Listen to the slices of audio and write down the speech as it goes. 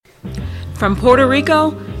From Puerto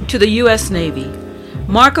Rico to the U.S. Navy,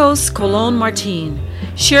 Marcos Colon Martin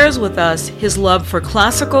shares with us his love for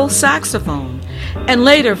classical saxophone and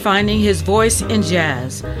later finding his voice in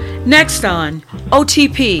jazz. Next on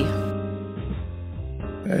OTP.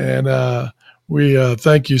 And we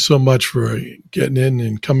thank you so much for getting in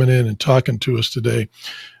and coming in and talking to us today.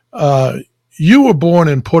 You were born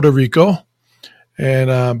in Puerto Rico.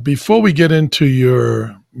 And before we get into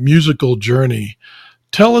your musical journey,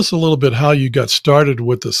 tell us a little bit how you got started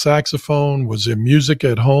with the saxophone. Was there music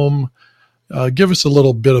at home? Give us a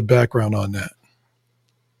little bit of background on that.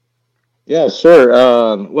 Yeah, sure.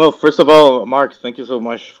 Well, first of all, Mark, thank you so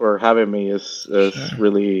much for having me. It's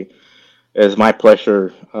really it's my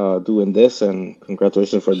pleasure doing this, and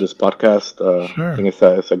congratulations for this podcast. I think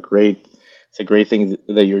it's a great thing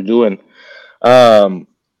that you're doing.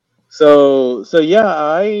 So yeah,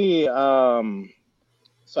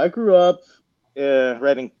 I grew up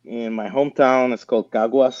right in my hometown. It's called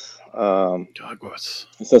Caguas. Caguas.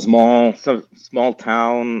 It's a small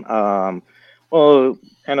town. Well,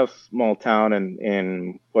 kind of small town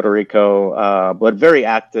in Puerto Rico, but very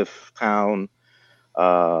active town.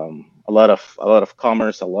 A lot of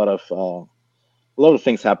commerce, a lot of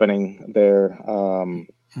things happening there.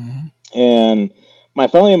 And my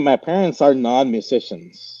family and my parents are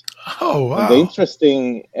non-musicians. Oh wow! And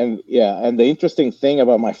the interesting thing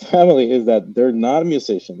about my family is that they're not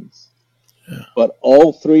musicians, but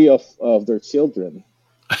all three of their children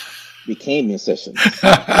became musicians.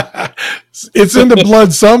 It's in the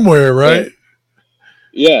blood somewhere, right?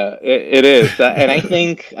 Yeah, it is. And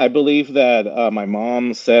I believe that my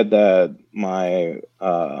mom said that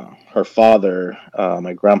her father,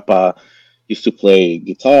 my grandpa, used to play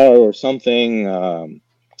guitar or something.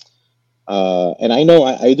 And I know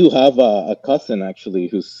I do have a cousin actually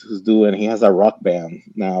who's doing. He has a rock band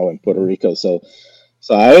now in Puerto Rico. So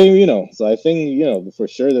I think for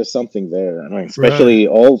sure there's something there. I mean, especially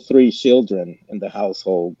all three children in the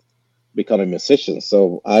household becoming musicians.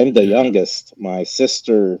 So I'm the youngest. My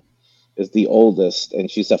sister is the oldest, and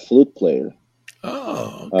she's a flute player.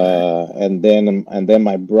 Oh. Okay. And then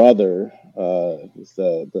my brother is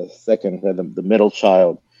the second, the middle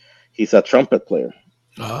child. He's a trumpet player.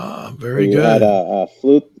 Ah, very good. You had a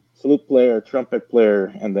flute player, trumpet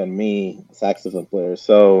player, and then me, saxophone player.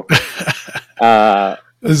 So,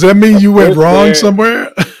 does that mean you went wrong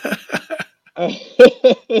somewhere?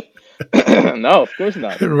 No, of course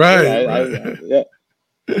not. Right.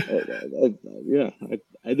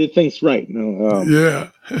 I did things right. Yeah.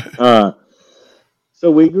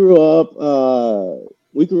 So we grew up.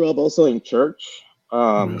 Also in church.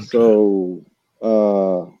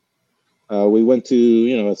 We went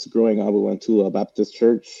to, as growing up, we went to a Baptist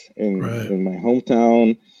church in my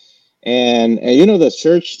hometown, and the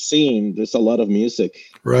church scene. There's a lot of music.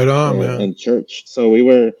 Right on, man. In church. So we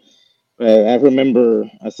were. I remember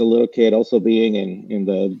as a little kid also being in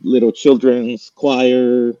the little children's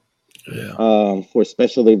choir for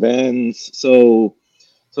special events. So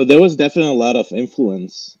there was definitely a lot of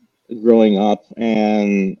influence growing up,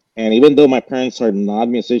 and even though my parents are not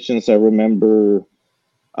musicians, I remember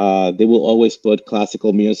they will always put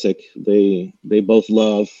classical music. They both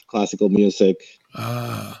love classical music.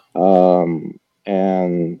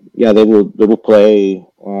 And yeah, they will play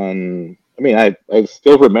on. I mean, I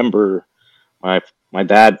still remember my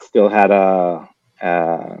dad still had a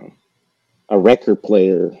record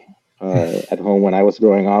player at home when I was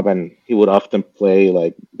growing up, and he would often play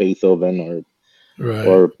like Beethoven or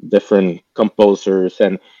different composers,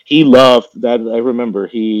 and he loved that. I remember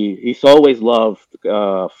he's always loved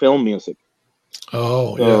film music.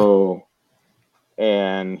 Oh, yeah.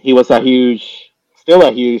 And he was still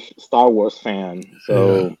a huge Star Wars fan.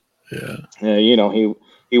 So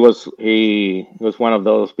he was one of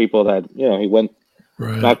those people that he went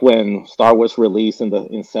back when Star Wars released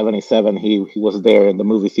in '77. He was there in the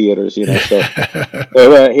movie theaters. So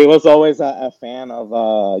he was always a fan of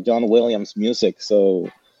John Williams music. So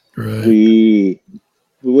we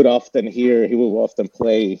would often hear. He would often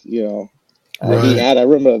play. He had. I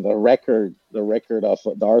remember the record of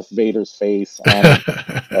Darth Vader's face on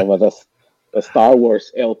the Star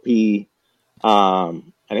Wars LP.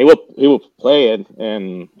 And he would play it,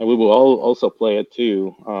 and we will also play it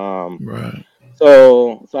too.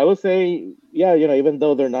 So I would say, even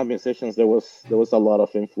though they're not musicians, there was a lot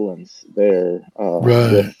of influence there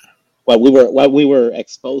with what we were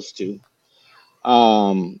exposed to.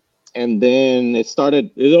 And then it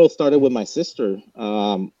all started with my sister.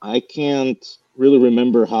 I can't really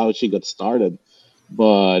remember how she got started,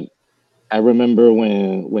 but I remember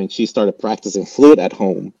when she started practicing flute at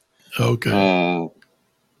home. Okay.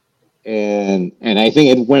 and I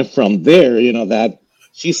think it went from there. That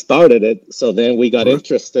she started it, so then we got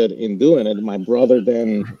interested in doing it. My brother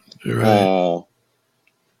then Right. uh,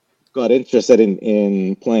 got interested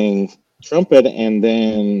in playing trumpet, and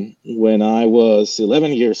then when I was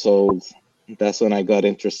 11 years old, that's when I got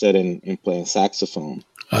interested in playing saxophone.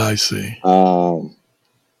 I see.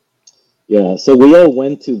 Yeah, so we all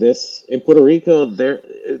went to this in Puerto Rico.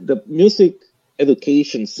 The music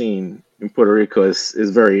education scene in Puerto Rico is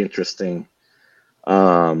very interesting.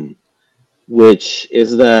 Um, which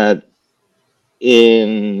is that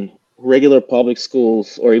in regular public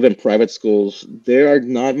schools or even private schools, there are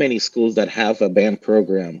not many schools that have a band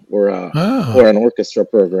program or Oh, an orchestra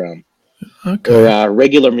program or okay. a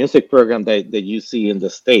regular music program that you see in the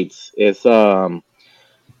States. It's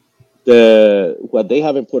the what they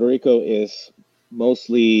have in Puerto Rico is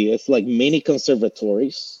mostly it's like mini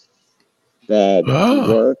conservatories that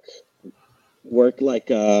Oh, work like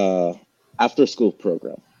a after school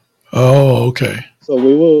program. oh, okay. So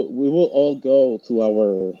we will all go to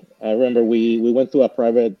our. I remember we went to a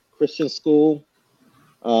private Christian school,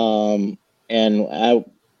 um, and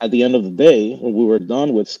at the end of the day, when we were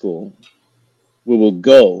done with school, we will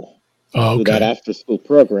go Oh, to that okay. after school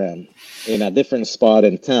program in a different spot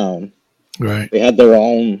in town. Right. They had their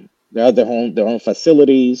own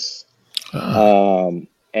facilities, Ah,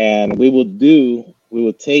 and we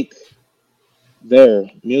would take their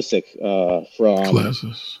music from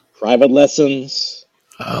classes. private lessons,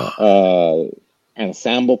 Ah, uh,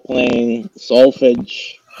 ensemble playing,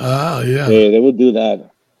 solfege. yeah. They would do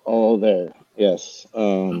that all there. Yes.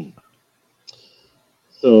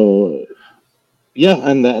 So yeah,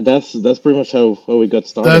 and that's pretty much how we got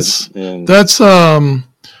started. That's And that's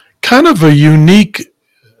kind of a unique,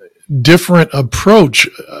 different approach.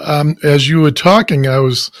 As you were talking, I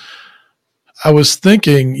was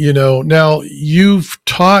thinking, now you've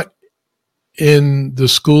taught in the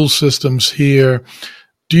school systems here.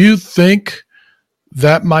 Do you think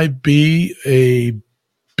that might be a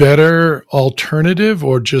better alternative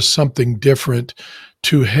or just something different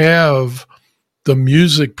to have the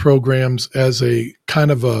music programs as a kind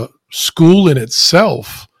of a school in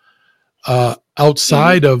itself,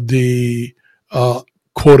 outside mhm. of the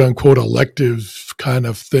quote unquote elective kind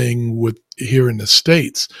of thing with here in the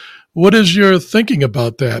States? What is your thinking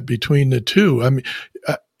about that between the two? I mean,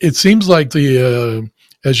 it seems like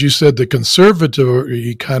as you said, the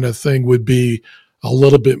conservatory kind of thing would be a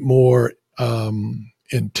little bit more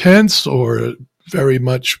intense or very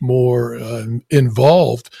much more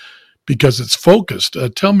involved because it's focused.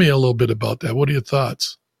 Tell me a little bit about that. What are your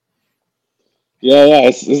thoughts? Yeah,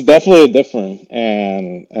 it's definitely different,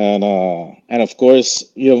 and of course,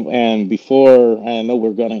 and before I know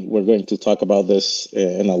we're going to talk about this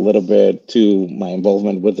in a little bit to my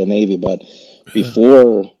involvement with the Navy, but Yeah.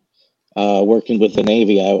 before working with the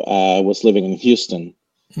Navy, I was living in Houston,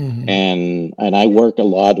 Hmm. and I work a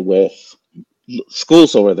lot with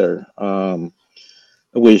schools over there.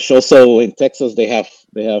 Which also in Texas they have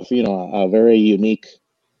a very unique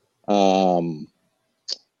um,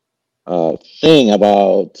 thing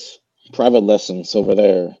about private lessons over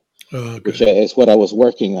there, which Okay. is what I was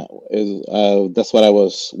working at. That's what I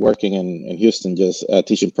was working in Houston, just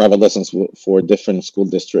teaching private lessons for different school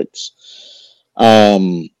districts.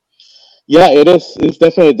 Um, yeah, it's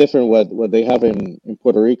definitely different what they have in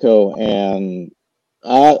Puerto Rico, and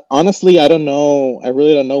honestly, I don't know. I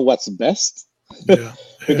really don't know what's best Yeah.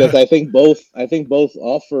 because Yeah. I think both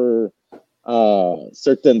offer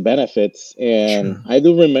certain benefits. And Sure. I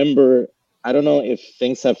do remember, I don't know if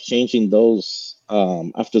things have changed in those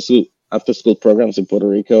after school programs in Puerto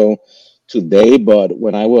Rico today, but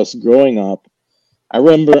when I was growing up, I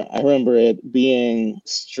remember it being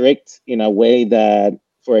strict in a way that,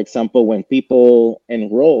 for example, when people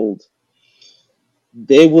enrolled,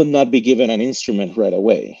 they would not be given an instrument right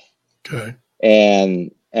away, Okay. and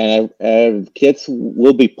kids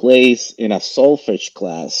will be placed in a solfege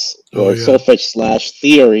class Oh or yeah. solfege /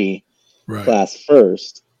 theory Right. class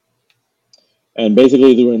first, and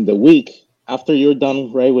basically during the week after you're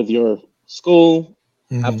done right with your school,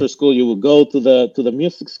 Hmm. after school you will go to the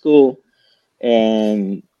music school,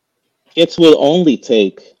 and kids will only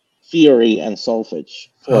take theory and solfege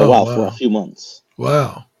for a Oh while, for a wow. few months.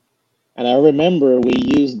 Wow. And I remember we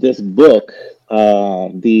used this book,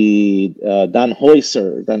 the Dan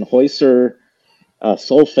Hoyser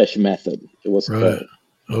solfege method, it was Right.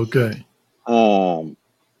 called. Okay. Um,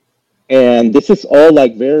 and this is all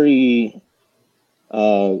like very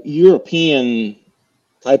European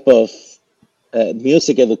type of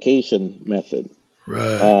music education method.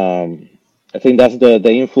 Right. Um, I think that's the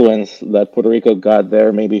influence that Puerto Rico got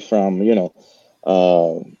there, maybe from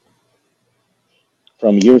uh,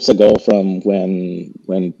 from years ago, from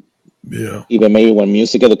when Yeah. even maybe when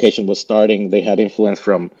music education was starting, they had influence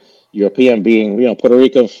from European, being, Puerto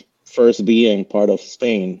Rico first being part of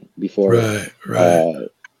Spain before Right. Right. uh,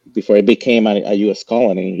 before it became a U.S.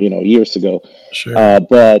 colony, years ago. Sure.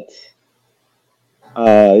 But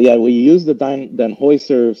yeah, we used the Dan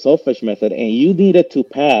Hoyser solfege method, and you needed to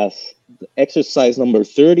pass exercise number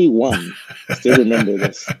 31. I still remember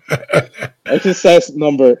this. Exercise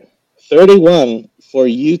number 31 for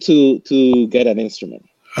you to get an instrument.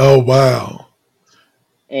 Oh wow.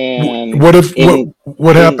 And What if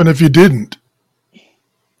what in happened if you didn't?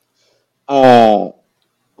 uh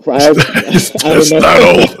I, I don't That's know. not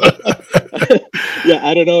old. Yeah,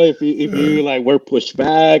 I don't know if you like were pushed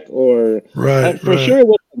back, or Right. for Right. sure it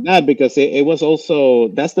wasn't that, because it was also,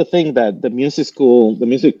 that's the thing, that the music school, the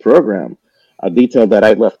music program, a detail that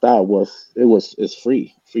I left out was, it's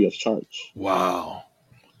free of charge. Wow.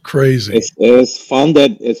 Crazy. It's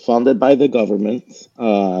funded by the government.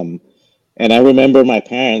 And I remember my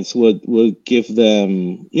parents would give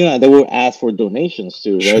them, they would ask for donations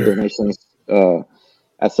too, right? Sure. Donations,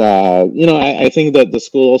 as I think that the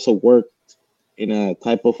school also worked in a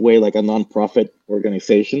type of way like a nonprofit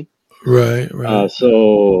organization. Right. Right.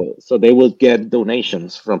 So they would get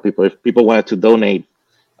donations from people if people wanted to donate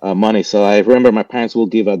money. So I remember my parents will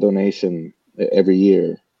give a donation every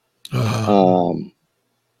year. Uh, Um,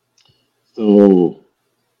 so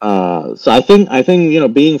I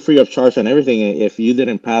think being free of charge and everything. If you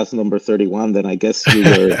didn't pass number 31, then I guess you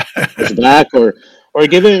were pushed back, or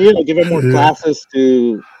given more yeah. classes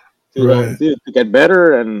Right. to get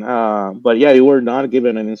better. And but yeah, you were not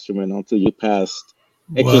given an instrument until you passed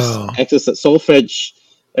Wow. solfege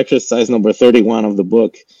exercise number 31 of the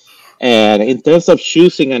book. And in terms of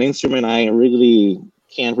choosing an instrument, I really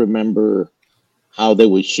can't remember how they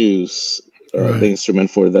would choose the Right. instrument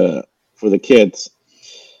for the kids.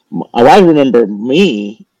 I remember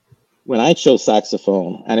me when I chose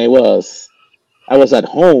saxophone, and I was at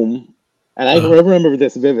home, and I Uh, remember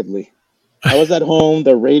this vividly. I was at home.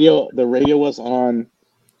 The radio was on,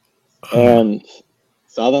 uh, and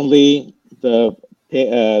suddenly the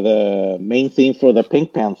main theme for the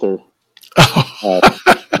Pink Panther, uh,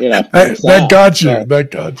 comes that out. got you.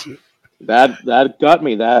 That got you. That got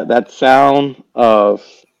me. That sound of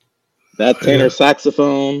that tenor Yeah.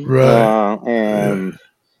 saxophone, Right. Yeah. and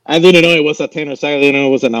I didn't know it was a tenor sax. I didn't know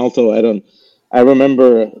it was an alto. I don't. I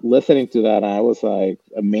remember listening to that, and I was like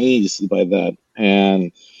amazed by that,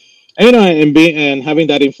 and and having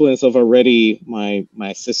that influence of already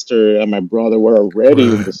my sister and my brother were already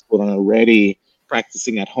in Right. the school and already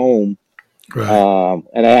practicing at home. Right.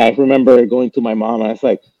 And I remember going to my mom, and I was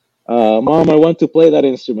like, "Mom, I want to play that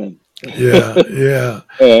instrument." Yeah. Yeah.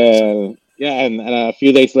 And yeah, and a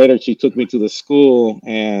few days later, she took me to the school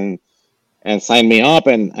and signed me up.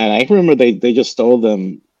 And I remember they just told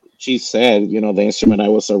them, she said, the instrument I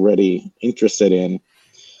was already interested in.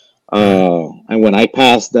 Right. And when I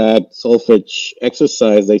passed that solfege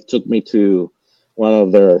exercise, they took me to one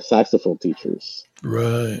of their saxophone teachers.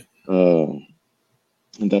 Right. Uh,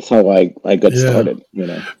 and that's how I got Yeah. started.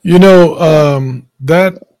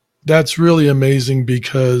 Uh, That's really amazing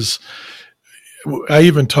because I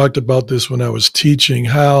even talked about this when I was teaching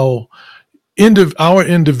how our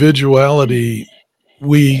individuality,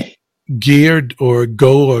 we geared or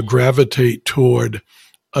go or gravitate toward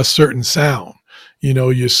a certain sound.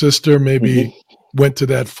 Your sister maybe mhm, went to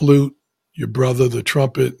that flute, your brother the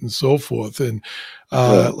trumpet, and so forth. And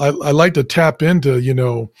yeah. I like to tap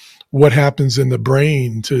into what happens in the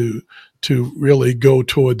brain to really go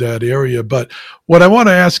toward that area. But what I want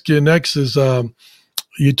to ask you next is,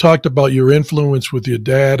 you talked about your influence with your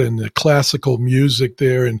dad and the classical music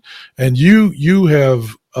there, and you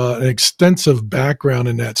have an extensive background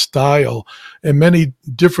in that style and many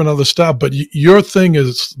different other styles. But your thing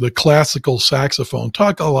is the classical saxophone.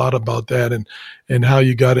 Talk a lot about that and how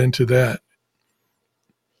you got into that.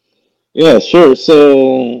 Yeah, sure.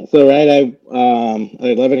 So right, at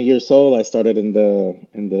 11 years old, I started in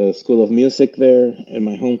the School of Music there in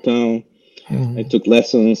my hometown. I Mhm. took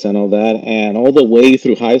lessons and all that, and all the way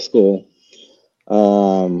through high school,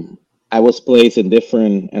 I was placed in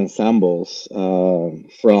different ensembles,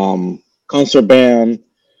 from concert band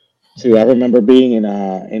to, I remember being in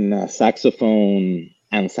a saxophone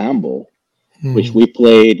ensemble, which Mhm. we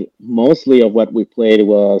played, mostly of what we played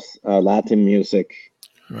was Latin music,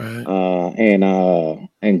 Right.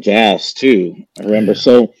 and jazz too. I remember.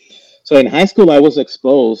 Yeah. So in high school, I was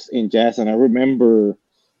exposed in jazz, and I remember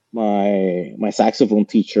my saxophone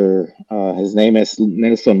teacher. His name is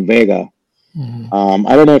Nelson Vega. Mhm.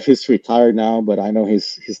 I don't know if he's retired now, but I know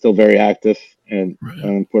he's still very active in Right.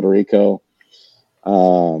 in Puerto Rico.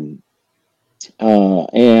 Um,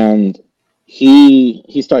 and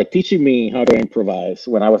he started teaching me how to improvise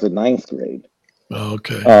when I was in ninth grade.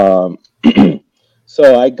 Okay. Um,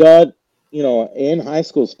 so I got, in high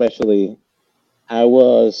school especially, I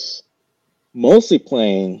was mostly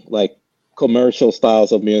playing like commercial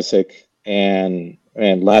styles of music and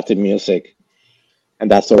Latin music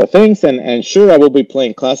and that sort of things. And sure, I will be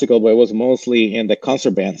playing classical, but it was mostly in the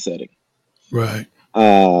concert band setting. Right.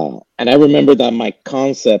 And I remember that my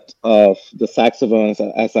concept of the saxophone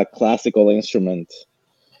as a classical instrument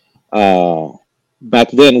uh, back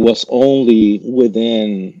then was only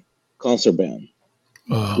within concert band,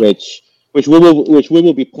 Uh, which which we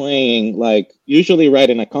will be playing like usually right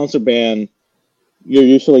in a concert band. You're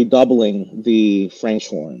usually doubling the French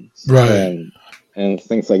horns right. and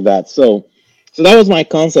things like that. So that was my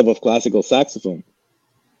concept of classical saxophone.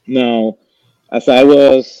 Now, as I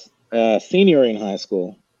was a senior in high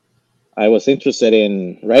school, I was interested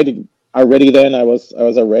in writing already. Then I was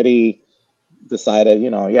already decided.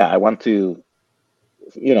 Yeah, I want to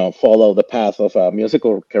follow the path of a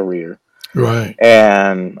musical career. Right.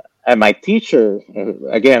 And my teacher,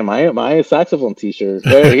 again, my saxophone teacher,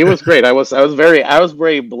 he was great. I was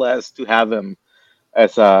very blessed to have him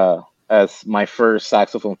as my first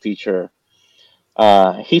saxophone teacher.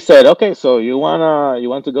 He said, "Okay, so you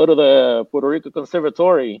want to go to the Puerto Rico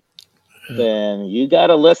Conservatory? Then you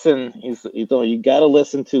gotta listen. He told me, you gotta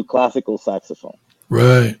listen to classical saxophone.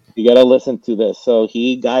 Right. You gotta listen to this." So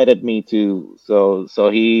he guided me to. So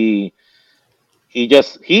he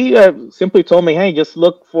simply told me, "Hey, just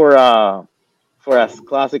look for a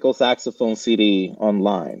classical saxophone CD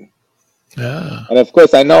online." Yeah. And of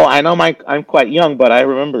course, I know I'm quite young, but I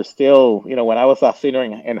remember still, when I was a senior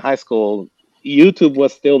in high school, YouTube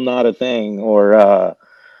was still not a thing, or I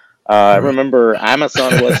Right. remember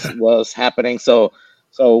Amazon was happening. So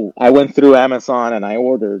I went through Amazon and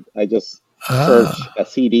I just searched Ah. a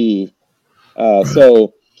CD. Uh, Right.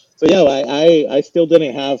 so so yeah, I still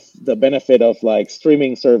didn't have the benefit of like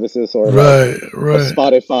streaming services or like Right. Right.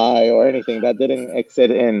 Spotify or anything that didn't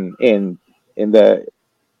exist in the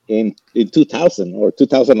in 2000 or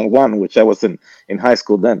 2001, which I was in high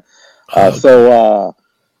school then. Uh, Okay. so uh,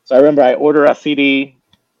 so I remember I ordered a CD,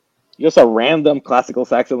 just a random classical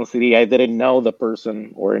saxophone CD. I didn't know the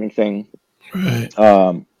person or anything, Right.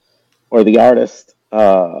 um, or the artist.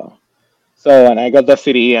 And I got the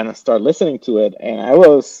CD and I started listening to it, and I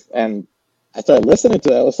started listening to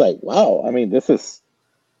it. I was like, wow. I mean, this is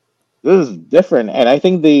different. And I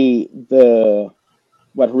think the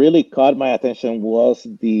what really caught my attention was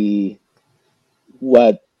the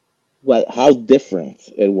what how different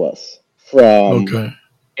it was from Okay.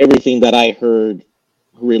 everything that I heard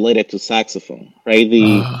related to saxophone, right? The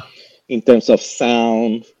Uh, In terms of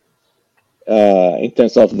sound, in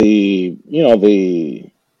terms of the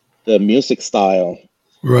music style,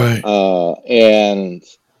 right. and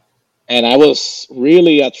I was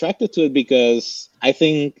really attracted to it because I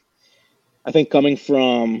think coming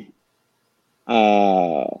from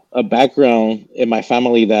a background in my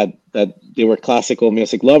family that they were classical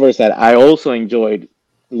music lovers, that I also enjoyed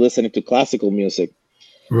listening to classical music.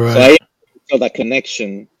 So Right. I felt that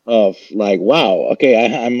connection of like, wow, okay,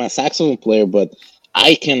 I'm a saxophone player, but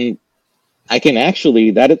I can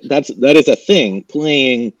actually that is a thing,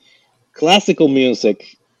 playing classical music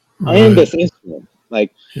on Right. this instrument,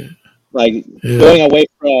 Yeah. like Yeah. going away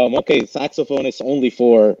from, okay, saxophone is only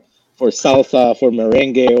for salsa, for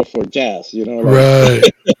merengue, or for jazz, Right.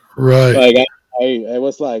 Right. like I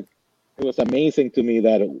was like, it was amazing to me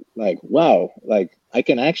that, like, wow, like I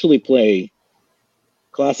can actually play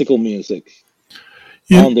classical music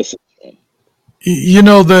You on this instrument. you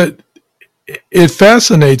know that it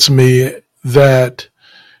fascinates me that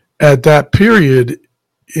at that period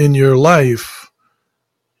in your life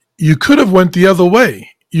you could have went the other way.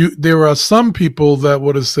 There are some people that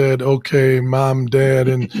would have said, "Okay, mom, dad,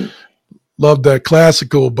 and love that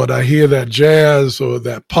classical, but I hear that jazz or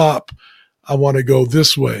that pop. I want to go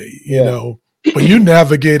this way," Yeah, But you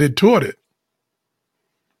navigated toward it.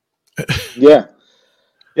 yeah,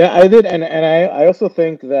 yeah. I did, and I also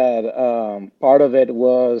think that part of it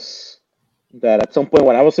was that at some point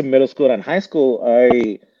when I was in middle school and high school,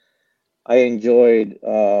 I enjoyed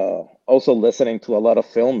also listening to a lot of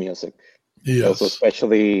film music, also Yes.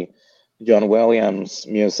 especially John Williams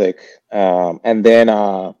music. And then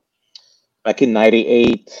back in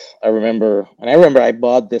 '98, I remember I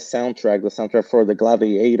bought the soundtrack for the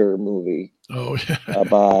Gladiator movie Oh yeah.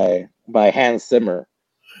 by Hans Zimmer.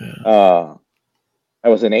 Yeah. Uh, I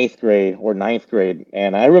was in eighth grade or ninth grade,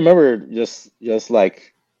 and I remember just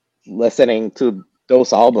like listening to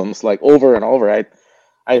those albums like over and over.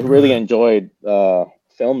 I I really enjoyed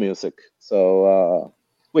film music. So,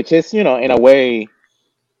 which is, in a way,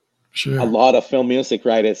 a lot of film music,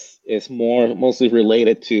 right, is mostly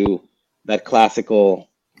related to that classical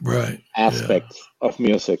aspect of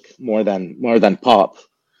music more than pop.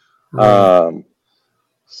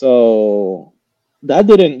 So that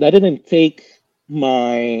didn't take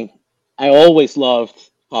my. I always loved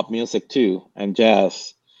pop music too and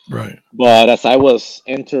jazz. Right. But as I was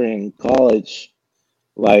entering college,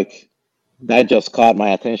 like that just caught my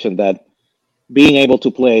attention that being able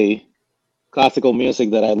to play classical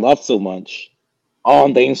music that I loved so much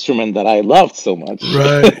on the instrument that I loved so much.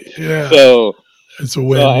 Right. Yeah. So it's a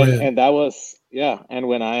win-win. And that was, yeah. And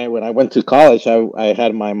when I went to college, I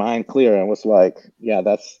had my mind clear and was like, yeah,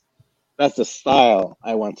 that's the style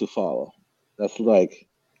I want to follow. That's like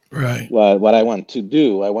what I want to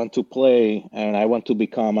do. I want to play and I want to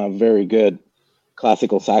become a very good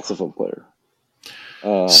classical saxophone player.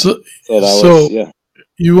 So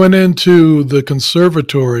you went into the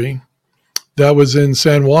conservatory that was in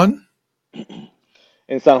San Juan?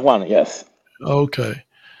 In San Juan, yes. Okay.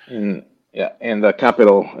 In the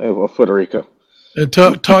capital of Puerto Rico. And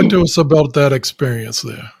talk to us about that experience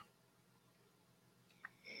there.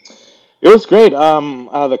 It was great.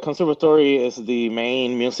 The conservatory is the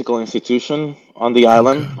main musical institution on the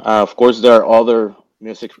island. Okay. Of course, there are other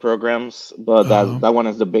music programs, but that one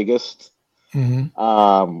is the biggest.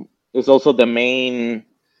 Mm-hmm. It's also the main,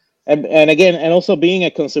 and also being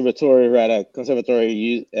a conservatory, right? A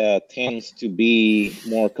conservatory tends to be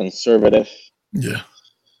more conservative. Yeah.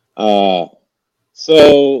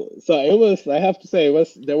 So it was. I have to say,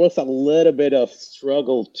 there was a little bit of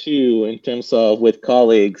struggle too in terms of with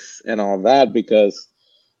colleagues and all that, because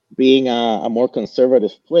being a more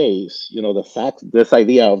conservative place, this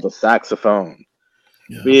idea of the saxophone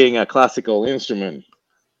being a classical instrument,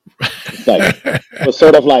 it's like it was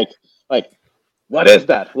sort of like what is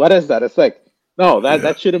that? What is that? It's like no,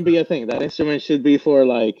 that shouldn't be a thing. That instrument should be for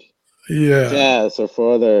like jazz or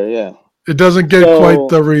for other It doesn't get quite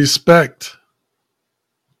the respect.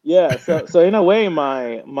 Yeah, so in a way,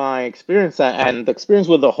 my experience and the experience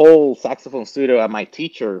with the whole saxophone studio and my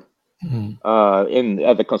teacher at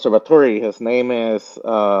the conservatory, his name is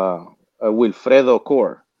Wilfredo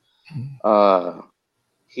Cor.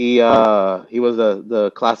 He was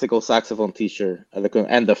the classical saxophone teacher and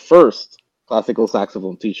the first classical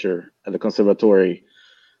saxophone teacher at the conservatory,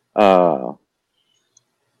 and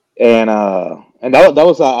that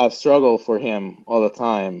was a struggle for him all the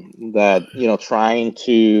time, that trying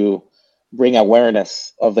to bring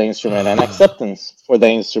awareness of the instrument and acceptance for the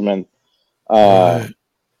instrument in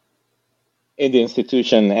the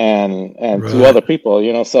institution and to other people,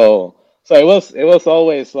 so it was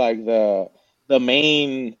always like the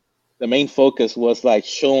main focus was like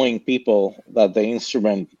showing people that the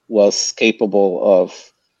instrument was capable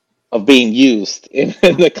of being used in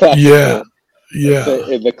the classical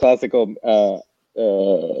in the classical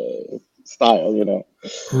style,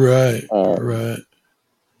 Right.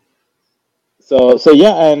 So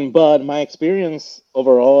yeah, but my experience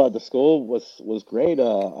overall at the school was great.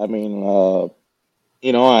 I mean,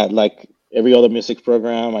 I like every other music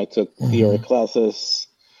program. I took theory classes.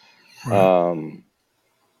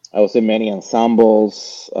 I was in many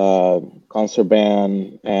ensembles, concert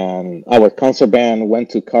band, and our concert band went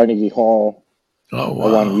to Carnegie Hall for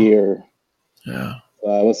 1 year. Yeah.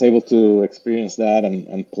 I was able to experience that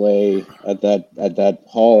and play at that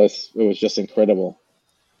hall. It was just incredible.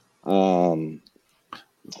 But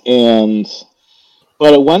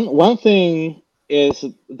one thing is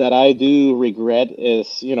that I do regret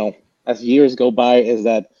is, as years go by, is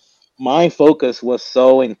that my focus was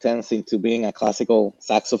so intense into being a classical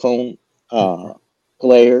saxophone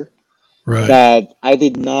player that I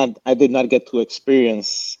did not get to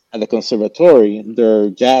experience at the conservatory their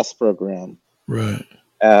jazz program. Right.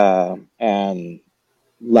 And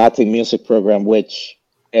Latin music program, which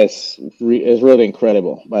is really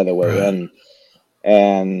incredible, by the way.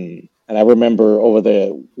 And I remember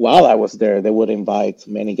while I was there, they would invite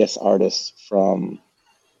many guest artists from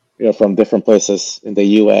different places in the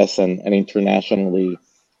U.S. and internationally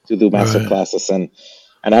to do master classes. And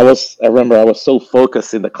I remember I was so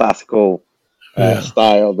focused in the classical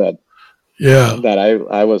style that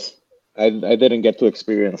I didn't get to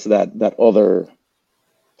experience that other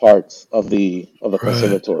parts of the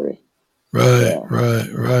conservatory.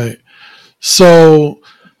 Right. So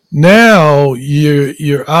now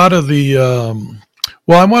you're out of the.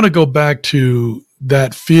 I want to go back to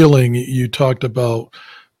that feeling you talked about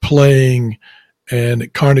playing and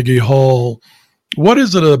at Carnegie Hall. What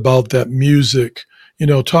is it about that music?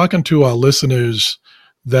 Talking to our listeners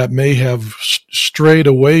that may have strayed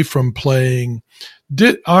away from playing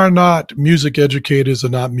are not music educators, are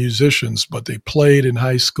not musicians, but they played in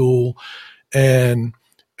high school, and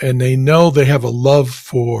they know they have a love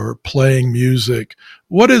for playing music.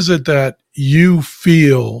 What is it that you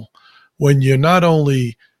feel when you're not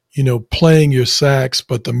only, playing your sax,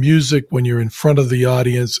 but the music when you're in front of the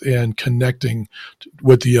audience and connecting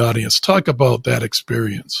with the audience? Talk about that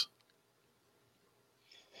experience.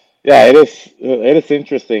 Yeah, it is. It is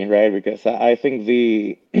interesting, right? Because I think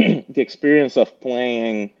the the experience of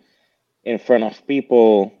playing in front of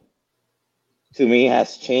people to me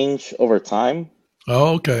has changed over time.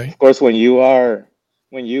 Oh, okay. Of course, when you are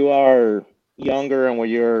younger and when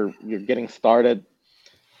you're getting started,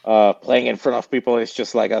 playing in front of people is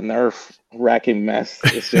just like a nerve wracking mess.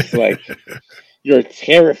 It's just like you're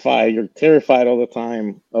terrified. You're terrified all the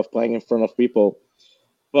time of playing in front of people.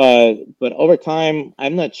 But over time,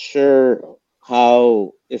 I'm not sure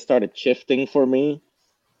how it started shifting for me.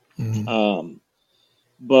 Mhm.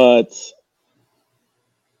 But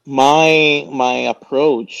my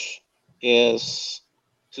approach is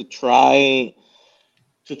to try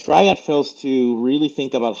at first to really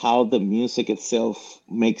think about how the music itself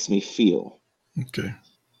makes me feel. Okay.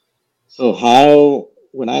 So how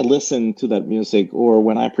when I listen to that music or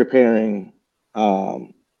when I'm preparing a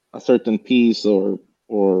certain piece or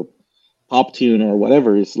pop tune or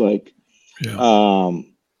whatever, it's like Yeah.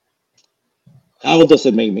 um, how does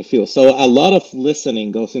it make me feel? So a lot of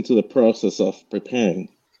listening goes into the process of preparing.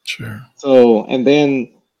 Sure. So and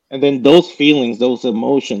then those feelings, those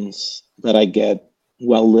emotions that I get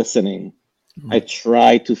while listening, I Mm.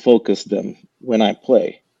 try to focus them when I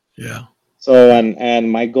play. Yeah. So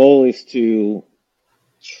and my goal is to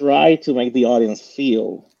try to make the audience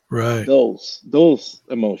feel Right. those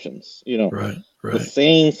emotions, Right. the Right.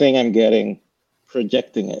 same thing I'm getting,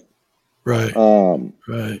 projecting it. Right. Um,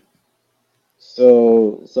 Right.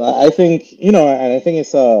 so I think, and I think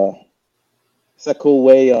it's a cool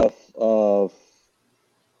way of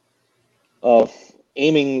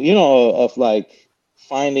aiming, of like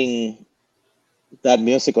finding that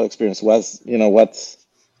musical experience.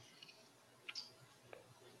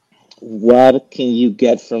 What can you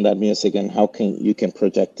get from that music and how can you can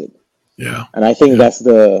project it? Yeah. And I think Yeah. that's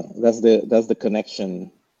the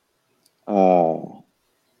connection. Uh,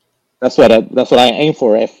 that's what I aim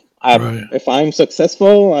for. Right. If I'm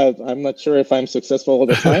successful, I'm not sure if I'm successful all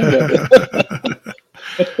the time, but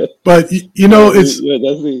But it's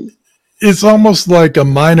that's the it's almost like a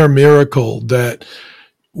minor miracle that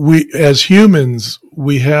we, as humans,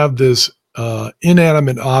 we have this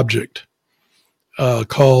inanimate object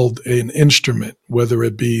called an instrument, whether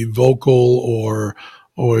it be vocal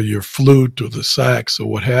or your flute or the sax or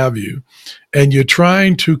what have you, and you're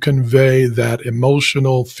trying to convey that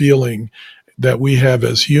emotional feeling that we have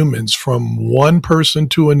as humans from one person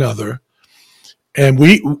to another. And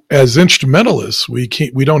we, as instrumentalists, we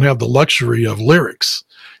don't have the luxury of lyrics.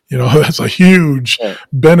 That's a huge right,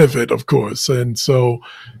 benefit, of course. And so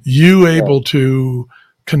you right, able to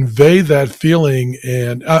convey that feeling.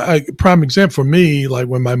 And prime example for me, like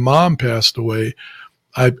when my mom passed away,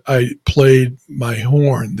 I played my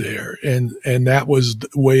horn there, and that was the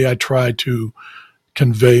way I tried to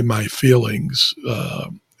convey my feelings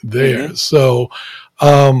hmm there. So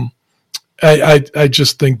um, I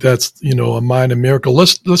just think that's a minor miracle.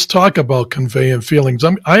 Let's talk about conveying feelings.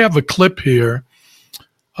 I have a clip here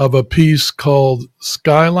of a piece called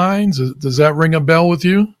Skylines. Does that ring a bell with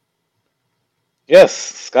you? yes,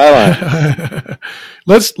 Skylines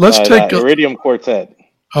Let's by take the a Iridium Quartet.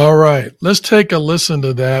 all right. Let's take a listen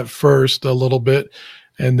to that first a little bit,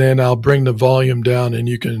 and then I'll bring the volume down, and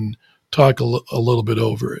you can talk a little bit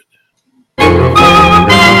over it.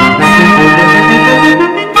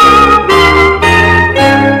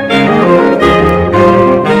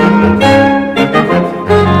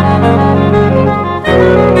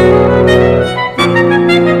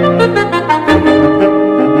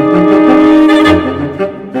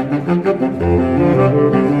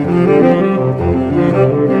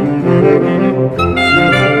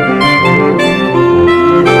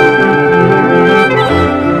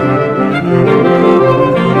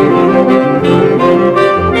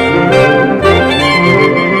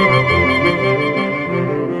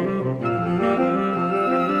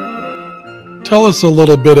 Tell us a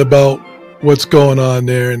little bit about what's going on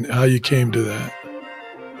there and how you came to that.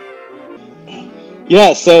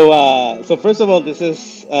 Yeah, so first of all, this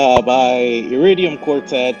is by Iridium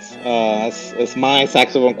Quartet. It's my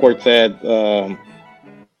saxophone quartet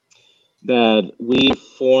that we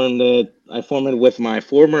formed it. I formed it with my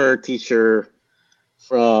former teacher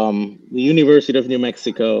from the University of New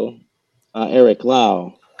Mexico. Eric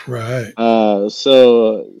Lau. Right.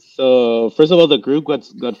 So first of all, the group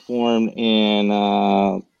got formed in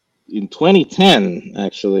 2010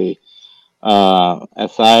 actually.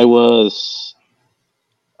 As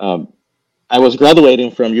um, I was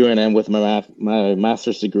graduating from UNM with my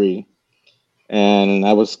master's degree, and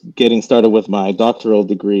I was getting started with my doctoral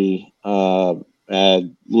degree at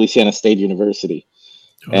Louisiana State University.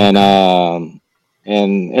 And Okay.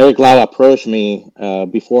 and Eric Lau approached me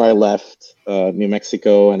before I left New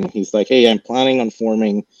Mexico, and he's like, "Hey, I'm planning on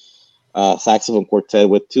forming a saxophone quartet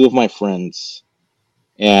with two of my friends,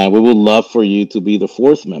 and we would love for you to be the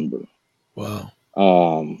fourth member." Wow.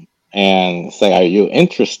 And it's like, "Are you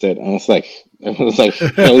interested?" And I was like,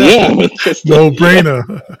 "Hell yeah, I'm interested." No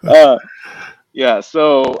brainer. uh, yeah.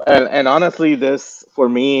 So and honestly, this for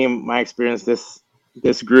me, my experience,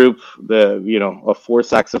 this group, of four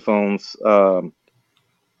saxophones.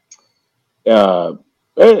 Uh,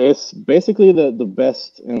 it's basically the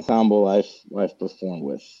best ensemble I've performed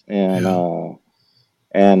with, Yeah.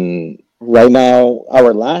 and right now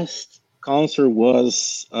our last concert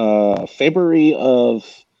was February of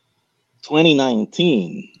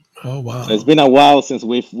 2019. Oh So it's wow. been a while since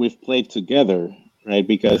we've played together, right?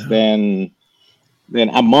 Because Yeah. then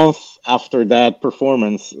a month after that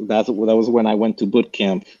performance, that was when I went to boot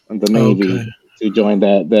camp in the Okay. Navy to join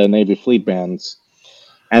the Navy fleet bands.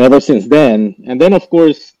 And ever since then, and then of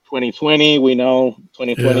course 2020, we know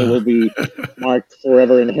 2020 Yeah. will be marked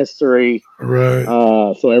forever in history. Right.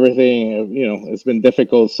 So everything, it's been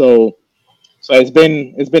difficult. So it's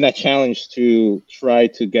been a challenge to try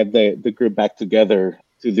to get the group back together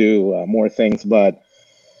to do more things. But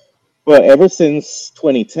ever since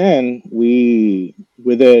 2010, we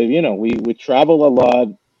travel a lot.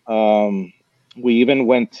 We even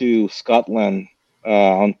went to Scotland in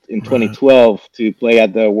Right. 2012 to play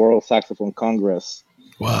at the World Saxophone Congress.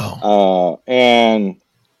 Wow. And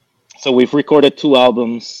so we've recorded two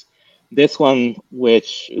albums. This one,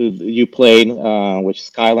 which you played, which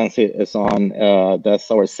Skylands is on,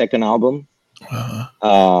 that's our second album. Uh,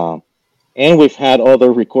 Uh, and we've had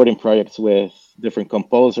other recording projects with different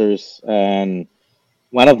composers, and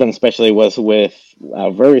one of them especially was with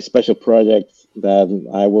a very special project that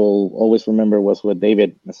I will always remember was with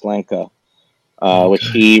David Maslanka, which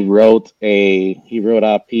okay. he wrote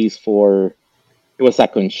a piece for. It was a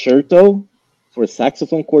concerto for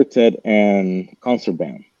saxophone quartet and concert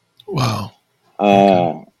band. Wow.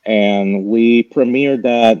 Okay. And we premiered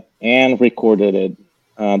that and recorded it.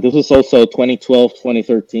 This was also 2012,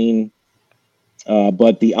 2013.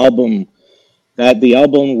 But the album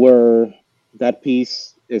where that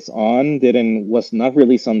piece is on didn't was not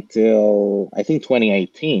released until I think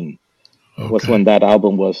 2018 was Okay. when that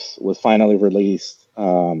album was finally released.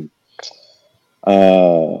 Uh,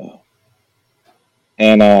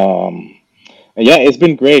 and yeah, it's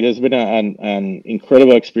been great. It's been an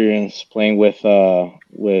incredible experience playing with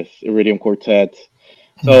Iridium Quartet.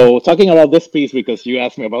 Mhm. So talking about this piece because you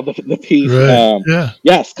asked me about the piece. Right. Yeah.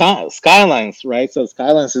 Yeah, Skylines, right? So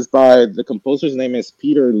Skylines is by the composer's name is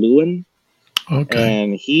Peter Lewin, Okay.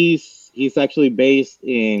 and he's actually based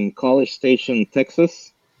in College Station,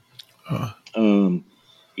 Texas. Uh, Um,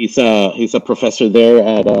 he's a professor there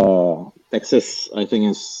at Texas. I think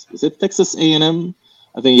is it Texas A&M?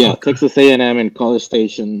 I think yeah, okay. Texas A&M in College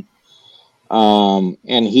Station.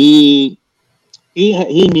 And he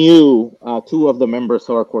knew two of the members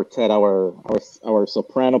of our quartet, our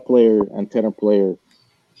soprano player and tenor player.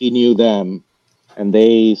 He knew them, and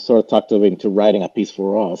they sort of talked him into writing a piece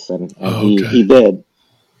for us, and he Okay. he did.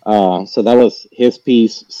 So that was his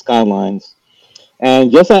piece, Skylines.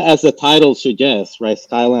 And just as the title suggests, right?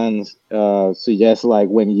 Skylines suggests like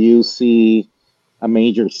when you see a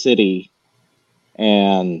major city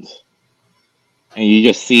and you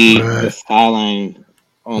just see the Right. skyline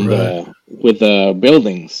on Right. the with the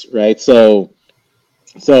buildings, right? So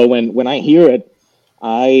when I hear it,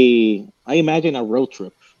 I imagine a road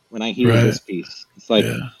trip when I hear Right. this piece. It's like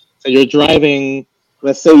Yeah. so you're driving.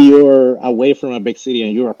 Let's say you're away from a big city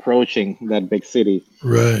and you're approaching that big city,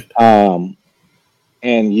 Right. um,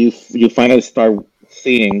 and you finally start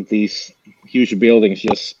seeing these huge buildings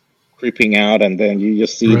just creeping out, and then you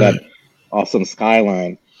just see that Right. awesome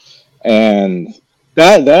skyline. And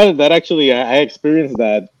that actually I experienced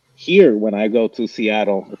that here when I go to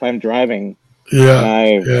Seattle. If I'm driving and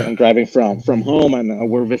Yeah. Yeah. I'm driving from home and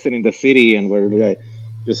we're visiting the city and we're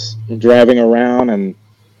just driving around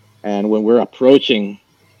and when we're approaching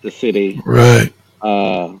the city, Right.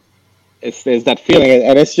 uh, it's that feeling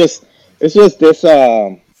and it's just this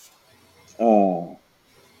uh,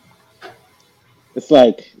 it's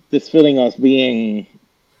like this feeling of being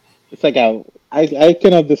it's like a I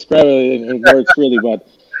cannot describe it in words really, but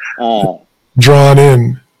drawn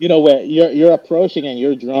in. where you're approaching and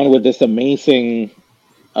you're drawn with this amazing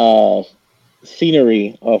uh,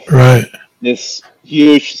 scenery of Right. this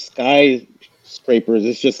huge skyscrapers.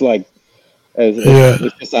 It's just like Yeah.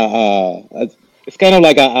 it's just it's kind of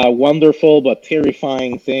like a wonderful but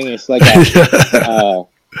terrifying thing. It's like Yeah.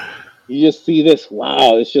 you just see this.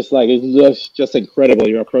 Wow, it's just like just incredible.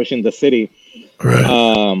 You're approaching the city, Right.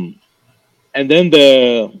 and then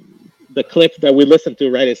the clip that we listen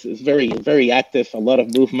to, right, is very very active. A lot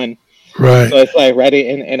of movement. Right. So it's like right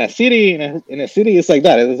in a city in a city, it's like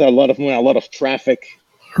that. There's a lot of movement, a lot of traffic,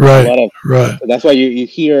 a Right. lot of. Right. So that's why you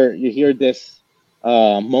hear this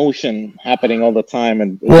motion happening all the time,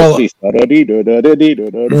 and Well, just right.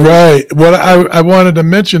 What I wanted to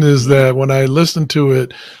mention is that when I listened to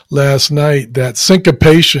it last night, that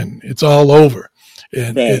syncopation, it's all over.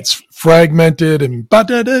 And right. it's fragmented and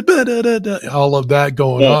all of that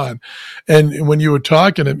going on. And when you were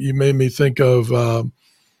talking, you made me think of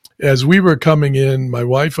as we were coming in, my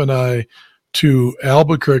wife and I, to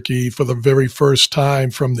Albuquerque for the very first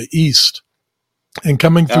time from the east, and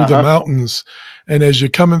coming through the mountains. And as you're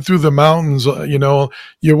coming through the mountains,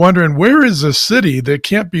 you're wondering, where is the city? There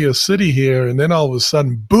can't be a city here. And then all of a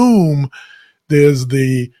sudden, boom, there's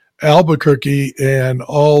the Albuquerque and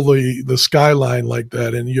all the skyline like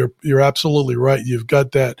that. And you're absolutely right. You've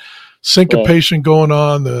got that syncopation going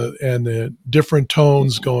on, and the different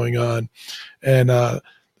tones going on. And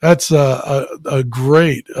that's a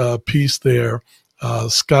great piece there,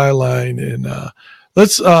 skyline. And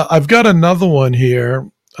I've got another one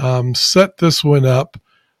here. Set this one up.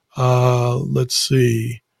 Let's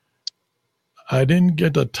see. I didn't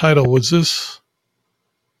get the title. Was this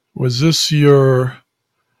your?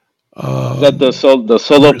 Is that the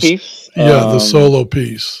solo piece? Yeah, the solo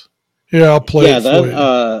piece. Here, I'll play it for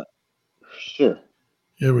you. Sure.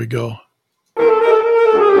 Here we go.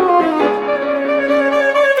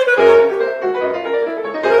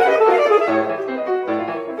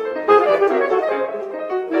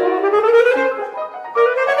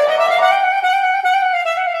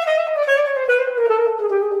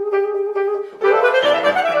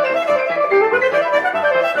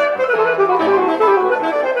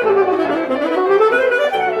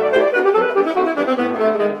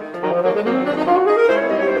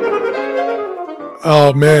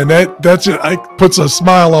 Oh man, that's it. I puts a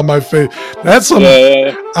smile on my face. That's some.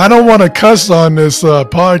 Yeah. I don't want to cuss on this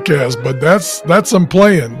podcast, but that's some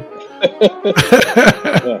playing.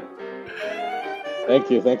 Yeah.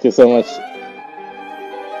 Thank you so much.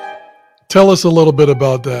 Tell us a little bit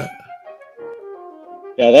about that.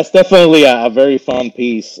 Yeah, that's definitely a very fun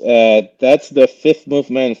piece. That's the fifth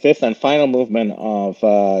and final movement of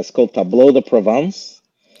it's called Tableau de Provence.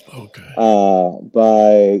 Okay.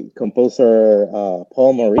 By composer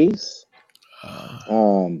Paul Maurice.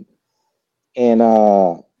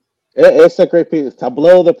 It's a great piece.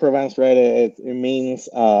 Tableau de Provence, right? It means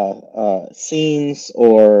scenes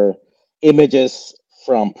or images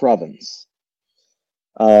from Provence.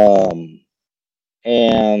 And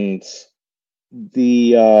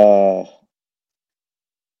the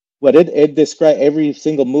what it describes, every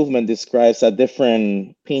single movement describes a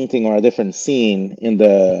different painting or a different scene in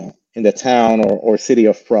the town or city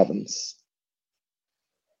of Provence.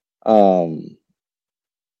 So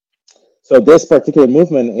this particular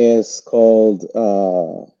movement is called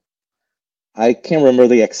I can't remember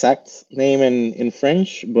the exact name in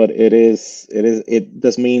French, but it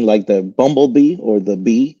does mean like the bumblebee or the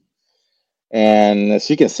bee. And as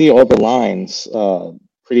you can see, all the lines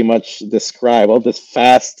pretty much describe all this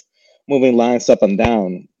fast moving lines up and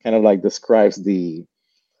down, kind of like describes the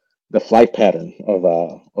flight pattern of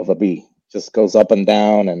a bee. Just goes up and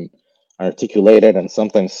down and articulated and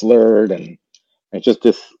sometimes slurred, and just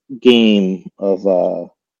this game of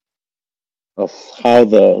how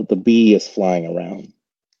the bee is flying around.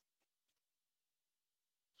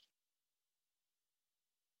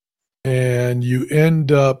 And you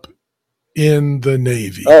end up in the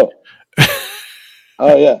Navy. Oh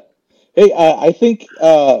yeah. Hey, I think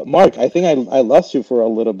Mark, I think I lost you for a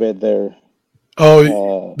little bit there.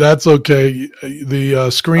 Oh, that's okay. The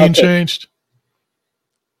screen changed.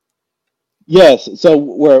 Yes. So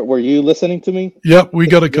were you listening to me? Yep, we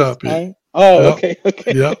got a copy. Time? Oh, yep.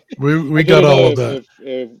 Okay. Yep, we got all of that.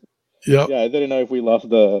 Yep. Yeah, I didn't know if we lost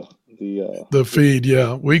the feed.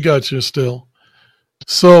 Yeah, we got you still.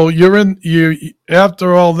 So you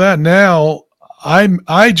after all that. Now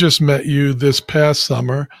I just met you this past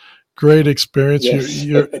summer. Great experience. Yes.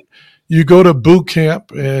 You go to boot camp,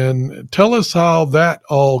 and tell us how that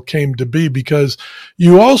all came to be, because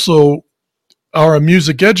you also are a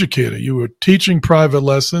music educator. You were teaching private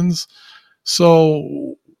lessons.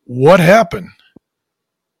 So what happened?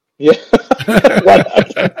 Yeah. What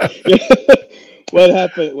happened? Yeah.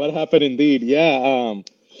 What happened indeed? Yeah.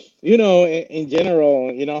 In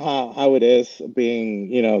general, you know how it is being,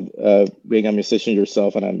 being a musician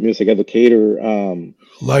yourself and a music educator.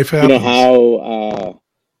 Life You know happens. how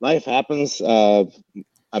life happens.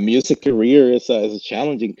 A music career is a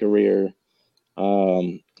challenging career.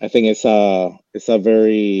 I think it's a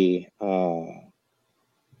very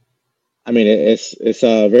it's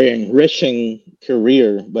a very enriching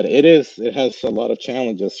career, but it has a lot of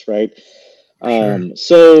challenges, right?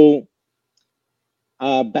 Sure.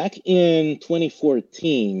 Back in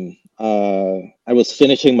 2014, I was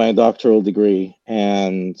finishing my doctoral degree,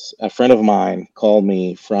 and a friend of mine called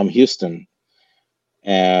me from Houston,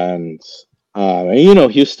 and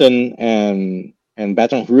Houston and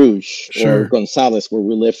Baton Rouge or Sure. Gonzales, where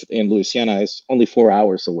we live in Louisiana, is only 4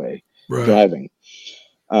 hours away Right. driving.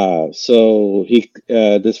 So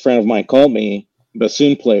this friend of mine called me,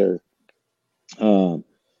 bassoon player, um,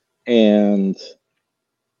 and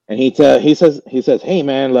he says, hey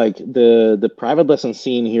man, like the private lesson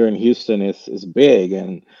scene here in Houston is big,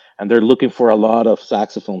 and they're looking for a lot of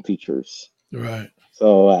saxophone teachers. Right.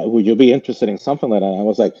 So would you be interested in something like that? I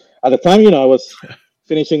was like, at the time, I was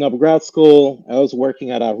finishing up grad school. I was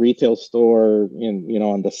working at a retail store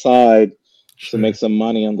on the side to Sure. make some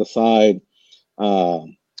money on the side.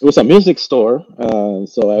 It was a music store,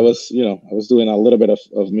 so I was doing a little bit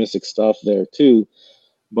of music stuff there too.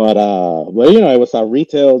 But it was a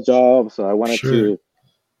retail job, so I wanted Sure. to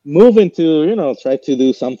move into try to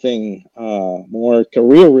do something more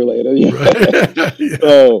career related. Right.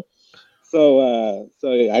 Yeah. So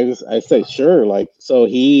I said sure. Like so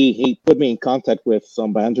he put me in contact with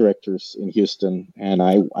some band directors in Houston, and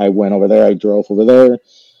I went over there. I drove over there,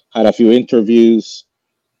 had a few interviews,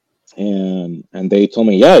 and they told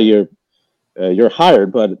me, yeah, you're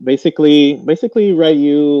hired, but basically, right,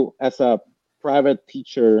 you as a private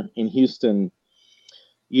teacher in Houston,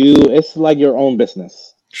 it's like your own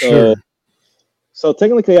business. So Sure. so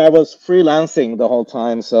technically, I was freelancing the whole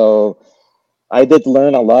time. So I did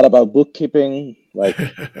learn a lot about bookkeeping, like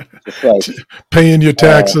just like Paying your uh,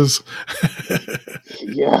 taxes.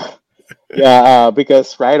 yeah, yeah,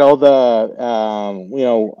 because right, all the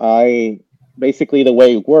I basically the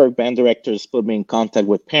way it worked, band directors put me in contact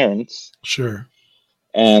with parents Sure.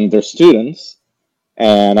 and their students,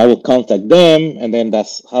 and I would contact them, and then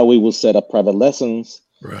that's how we would set up private lessons.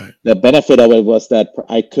 Right. The benefit of it was that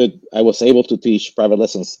I was able to teach private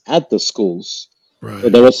lessons at the schools, so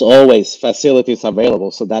Right. there was always facilities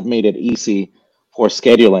available, so that made it easy for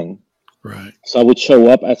scheduling. Right. So I would show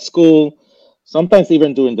up at school, sometimes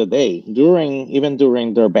even during the day,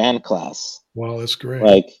 during their band class. Wow, that's great.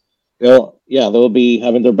 Like they'll be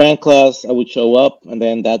having their band class. I would show up, and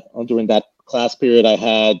then that during that class period, I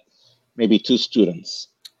had maybe two students.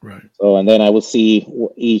 Right. So and then I would see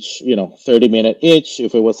each, 30-minute each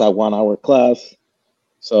if it was a 1 hour class. Right.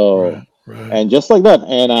 So Right. and just like that,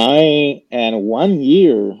 and one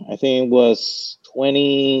year, I think it was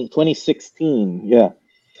 2016. Yeah,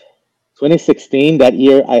 2016. That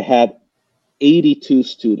year, I had 82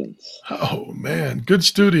 students. Oh man, good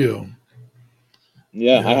studio.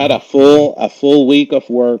 Yeah, I Yeah. had a full week of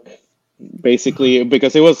work, basically,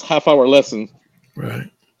 because it was half-hour lessons. Right.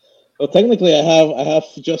 So technically, I have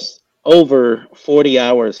just over 40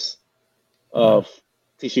 hours Wow. of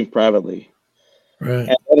teaching privately. Right.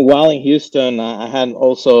 And then while in Houston,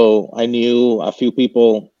 I knew a few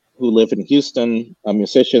people who live in Houston,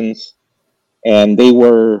 musicians, and they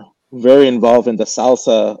were very involved in the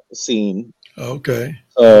salsa scene. Okay.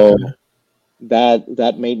 So Okay.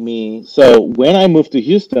 that made me. So when I moved to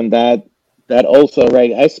Houston, that also,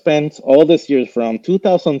 right. I spent all this years from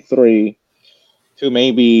 2003 to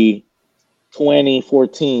maybe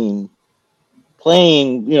 2014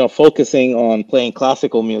 playing, focusing on playing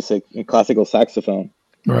classical music and classical saxophone.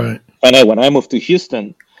 Right. And when I moved to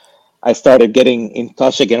Houston, I started getting in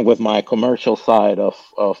touch again with my commercial side of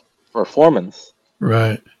performance.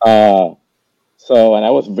 Right. Uh, and I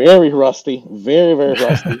was very rusty, very, very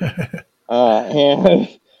rusty. And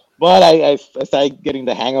but I started getting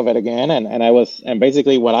the hang of it again, and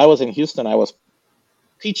basically when I was in Houston, I was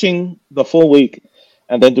teaching the full week,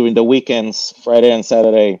 and then during the weekends, Friday and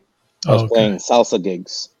Saturday, I was Okay. playing salsa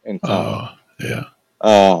gigs in town. Oh, yeah.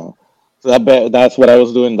 Uh, so that's what I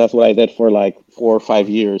was doing. That's what I did for like 4 or 5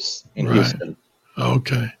 years in Right. Houston.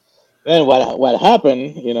 Okay. Then what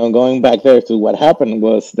happened? Going back there to what happened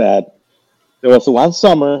was that there was one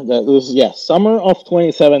summer that was summer of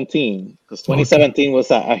 2017, because Okay. 2017 was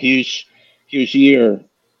a huge, huge year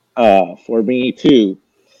for me too.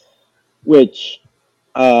 Which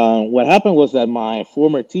what happened was that my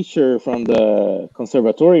former teacher from the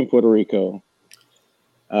conservatory in Puerto Rico,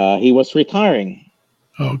 he was retiring.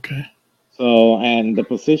 Okay. So, and the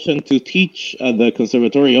position to teach at the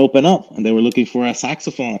conservatory opened up, and they were looking for a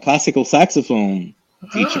classical saxophone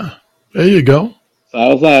teacher. There you go. So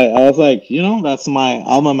I was like, that's my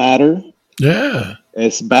alma mater. Yeah.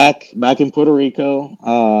 It's back in Puerto Rico.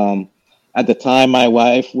 At the time, my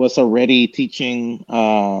wife was already teaching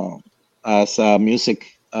as a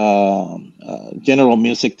general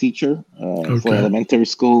music teacher for elementary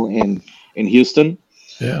school in Houston.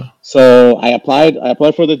 Yeah. So I applied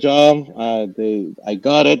for the job. I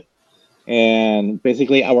got it, and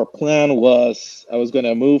basically our plan was I was going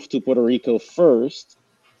to move to Puerto Rico first,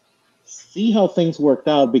 see how things worked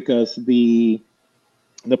out, because the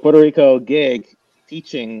Puerto Rico gig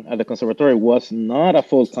teaching at the conservatory was not a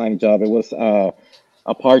full-time job. It was a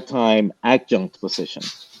part-time adjunct position.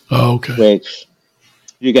 Oh, okay. Which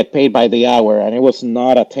you get paid by the hour, and it was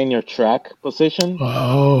not a tenure track position.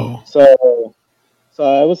 Oh. So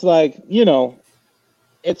I was like, it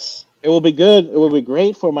will be good. It will be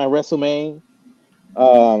great for my resume.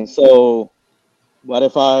 So what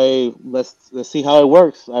if let's see how it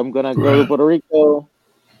works. I'm gonna go to Puerto Rico,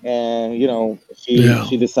 and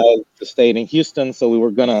she decided to stay in Houston, so we were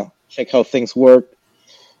gonna check how things work.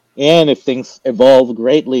 And if things evolve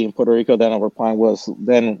greatly in Puerto Rico, then our plan was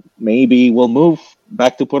then maybe we'll move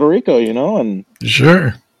back to Puerto Rico, and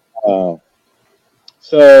sure.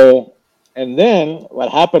 So, and then what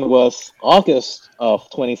happened was August of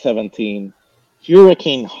 2017,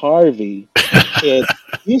 Hurricane Harvey hit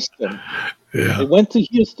Houston. Yeah. It went to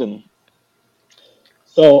Houston.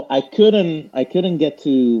 So I couldn't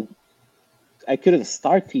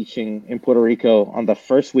start teaching in Puerto Rico on the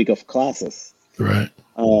first week of classes. Right.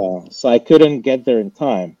 So I couldn't get there in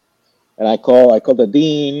time. And I called the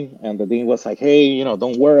dean, and the dean was like, "Hey,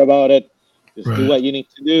 don't worry about it. Just do what you need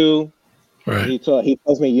to do." Right. He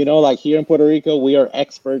tells me, like here in Puerto Rico, we are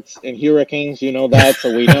experts in hurricanes. That,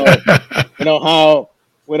 so we know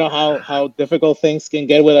how difficult things can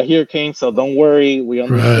get with a hurricane. So don't worry, we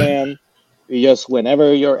understand. You just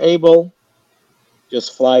whenever you're able,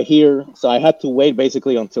 just fly here. So I had to wait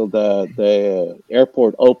basically until the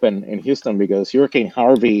airport opened in Houston, because Hurricane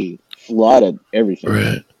Harvey flooded everything.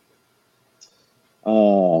 Right.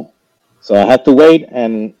 So I had to wait,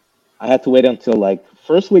 and I had to wait until like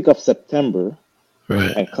first week of September.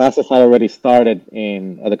 Right. And classes had already started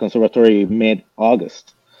at the conservatory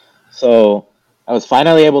mid-August. So I was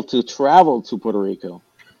finally able to travel to Puerto Rico.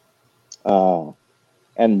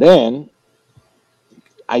 And then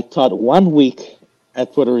I taught 1 week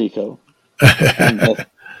at Puerto Rico. And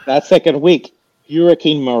that second week,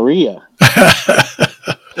 Hurricane Maria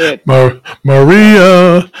hit.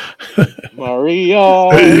 Maria.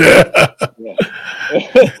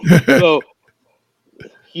 Yeah. So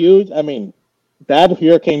huge. I mean, that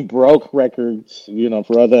hurricane broke records. For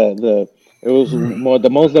it was the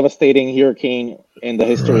most devastating hurricane in the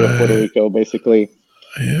history of Puerto Rico, basically.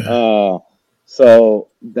 Yeah. So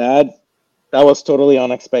that was totally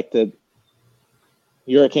unexpected.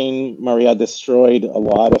 Hurricane Maria destroyed a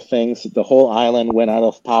lot of things. The whole island went out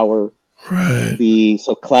of power. Right.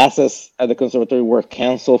 So classes at the conservatory were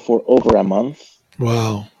canceled for over a month.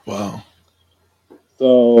 Wow.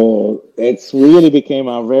 So it's really became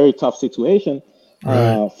a very tough situation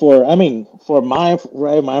for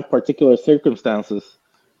my particular circumstances.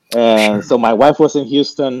 And so my wife was in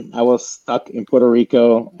Houston. I was stuck in Puerto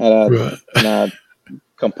Rico in a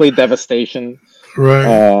complete devastation.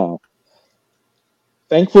 Right.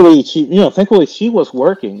 Thankfully she was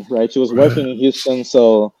working. Right, she was working in Houston,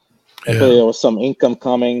 so thankfully there was some income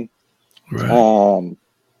coming. Right.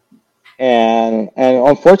 And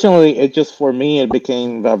unfortunately, for me, it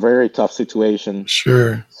became a very tough situation.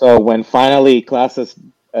 Sure. So when finally classes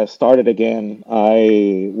started again,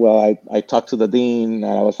 I talked to the dean,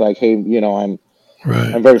 and I was like, "Hey,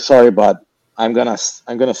 I'm very sorry, but I'm gonna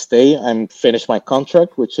stay. I'm finished my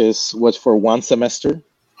contract, which was for 1 semester."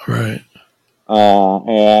 Right.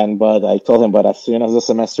 But I told him, but as soon as the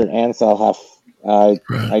semester ends,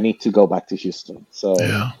 I need to go back to Houston. So.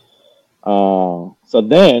 Yeah. So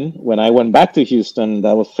then when I went back to Houston,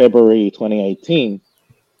 that was February 2018.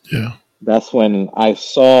 Yeah. That's when I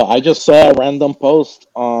just saw a random post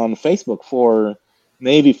on Facebook for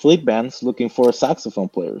Navy fleet bands looking for saxophone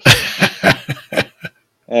players.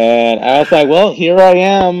 And I was like, well, here I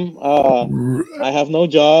am. I have no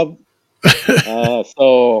job.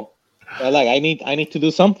 So I need to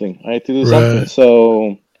do something. I need to do something.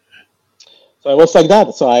 So it was like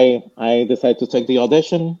that. So I decided to take the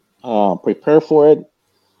audition. Prepare for it,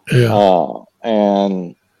 Yeah.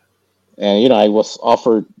 And I was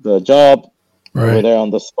offered the job over there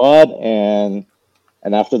on the spot, and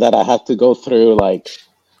after that I had to go through, like,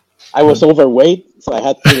 I was overweight, so I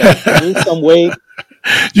had to, like, lose some weight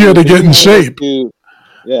You had to get be in able shape. to,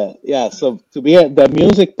 yeah. So to be the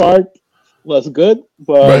music part was good,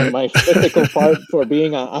 but Right. my physical part for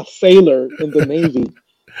being a sailor in the Navy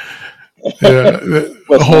Yeah. A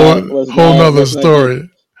was whole not was whole not nother was not good. story.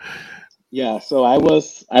 Yeah, so I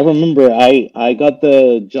remember I got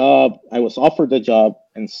the job. I was offered the job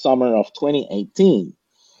in summer of 2018,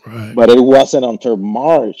 Right. but it wasn't until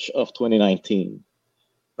March of 2019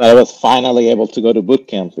 that I was finally able to go to boot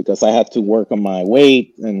camp, because I had to work on my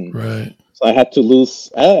weight, and Right. so I had to lose.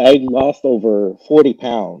 I lost over 40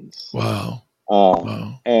 pounds, Wow. uh,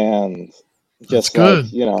 Wow. and That's just like, good.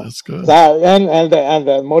 That's good. so and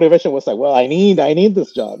the motivation was like, well, I need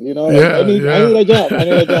this job, like, I Yeah. need I need Yeah. a job, I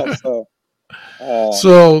need a job. So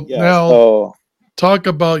So yeah, now so talk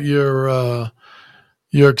about your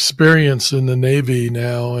experience in the Navy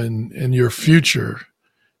now and your future,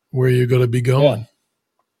 where you're going to be yeah. going.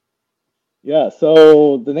 Yeah,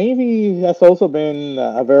 so the Navy has also been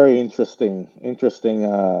a very interesting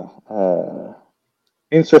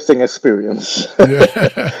experience. Yeah.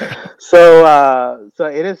 So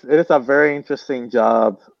it is a very interesting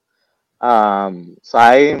job. So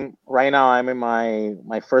I'm in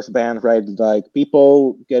my first band, right? Like,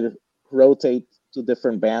 people rotate to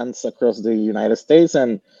different bands across the United States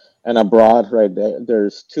and abroad, right?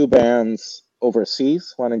 There's two bands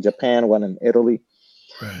overseas, one in Japan, one in Italy.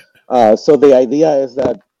 Right. So the idea is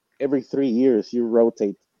that every 3 years you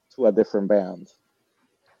rotate to a different band.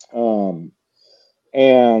 Um,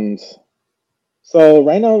 and so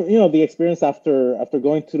right now, the experience after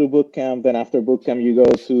going to the boot camp, then after boot camp, you go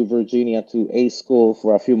to Virginia to A school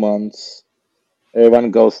for a few months.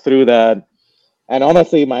 Everyone goes through that. And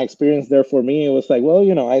honestly, my experience there, for me, it was like, well,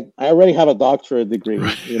 I already have a doctorate degree,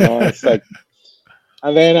 and it's Right. like,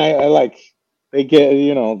 and then I like, they get,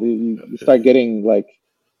 you start getting, like,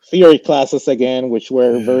 theory classes again, which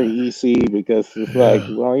were very Yeah. easy, because it's like,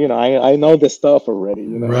 Yeah. well, I know this stuff already,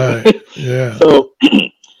 Right. Yeah. so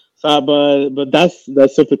but that's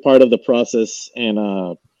simply part of the process,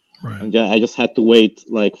 Right. and I just had to wait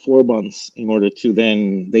like 4 months in order to,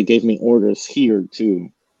 then they gave me orders here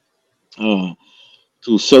uh,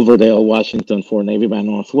 to Silverdale, Washington, for Navy Band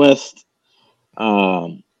Northwest,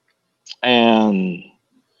 um, and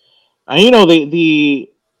the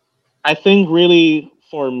I think, really,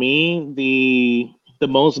 for me, the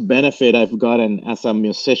most benefit I've gotten as a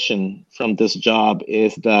musician from this job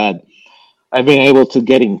is that I've been able to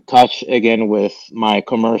get in touch again with my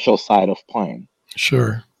commercial side of playing,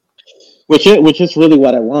 Sure. which is really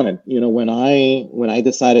what I wanted. When I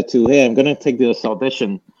decided to, hey, I'm gonna take this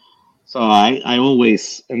audition. So I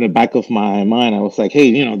always, in the back of my mind, I was like,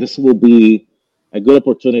 hey, this will be a good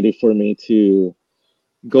opportunity for me to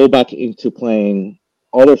go back into playing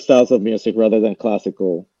other styles of music rather than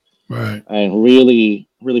classical, Right. and really,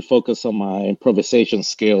 really focus on my improvisation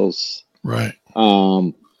skills. Right.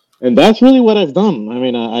 Um, and that's really what I've done. I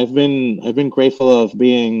mean, I've been grateful of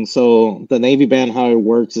being, so the Navy band. How it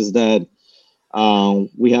works is that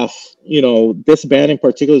we have, this band in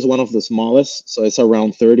particular is one of the smallest, so it's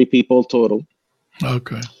around 30 people total.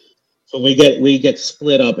 Okay. So we get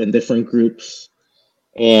split up in different groups,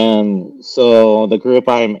 and so the group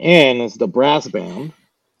I'm in is the brass band.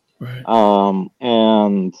 Right.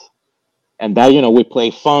 And that, we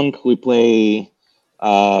play funk, we play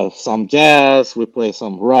some jazz, we play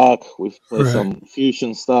some rock, we play Right. some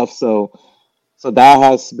fusion stuff. So that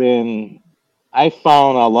has been, I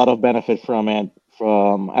found a lot of benefit from it,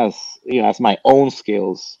 from as my own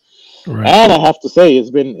skills. Right. And I have to say,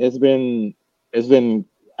 it's been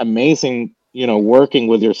amazing, working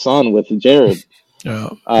with your son, with Jared. Yeah.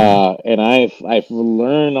 Yeah. And I've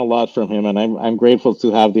learned a lot from him, and I'm grateful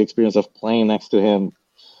to have the experience of playing next to him,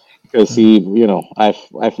 because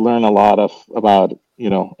I've learned a lot about,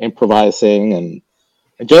 improvising, and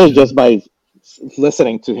just Yeah. just by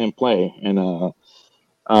listening to him play, and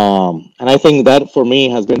I think that, for me,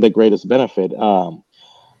 has been the greatest benefit.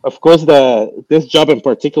 Of course, this job in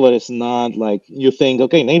particular is not like you think,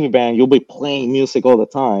 okay, Navy band, you'll be playing music all the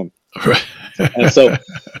time. Right. And so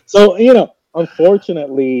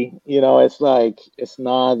unfortunately, it's like, it's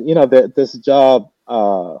not, this job,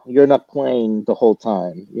 you're not playing the whole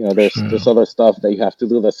time. There's Sure. other stuff that you have to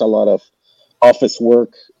do. There's a lot of office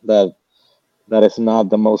work that is not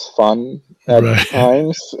the most fun at Right.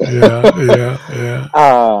 times. Yeah. Yeah. Yeah.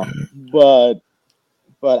 uh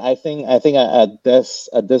but I think at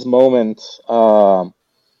this moment,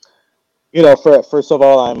 first of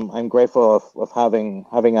all, I'm grateful of having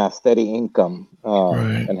a steady income,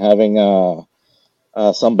 Right. and having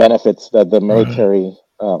some benefits that the Right. military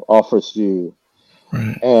offers you.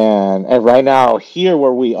 Right. And right now, here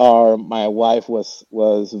where we are, my wife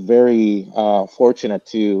was very fortunate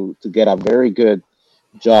to get a very good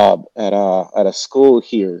job at a school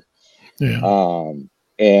here, Yeah.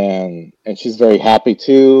 and she's very happy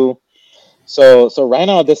too. So right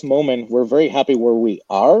now at this moment, we're very happy where we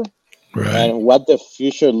are, Right. and what the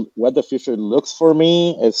future looks for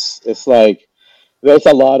me is like there's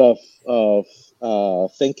a lot of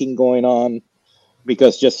thinking going on,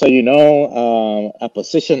 because just so you know, a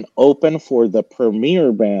position open for the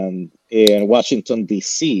premier band in Washington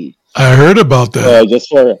D.C. I heard about that. So just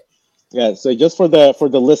for yeah, so just for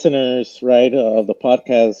the listeners, right, of the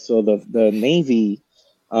podcast, so the Navy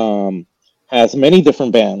um, has many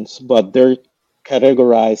different bands, but they're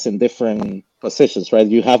categorized in different positions, right?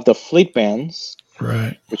 You have the fleet bands,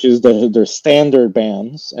 Right. which is their standard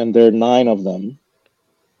bands, and there are nine of them.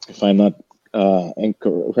 If I'm not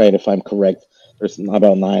right, if I'm correct, there's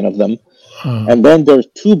about nine of them. Uh, And then there's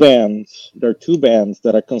two bands. There are two bands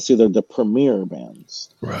that are considered the premier bands.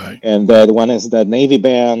 right. And the one is the Navy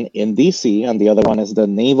band in DC, and the other one is the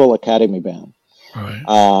Naval Academy band. Right.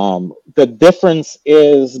 The difference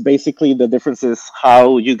is basically the difference is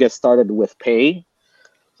how you get started with pay.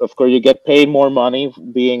 So of course you get paid more money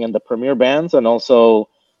being in the premier bands, and also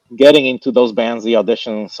getting into those bands, the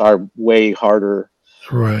auditions are way harder.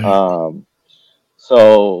 Right. Um,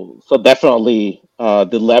 so definitely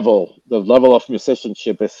the level of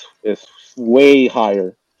musicianship is way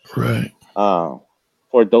higher Right. uh,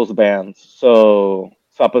 for those bands. So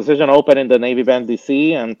a position open in the Navy Band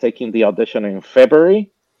DC, and taking the audition in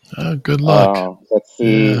February. Good luck. Let's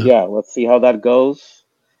see, Yeah. yeah, let's see how that goes.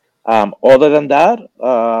 Other than that,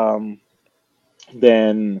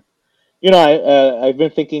 then I've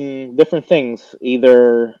been thinking different things,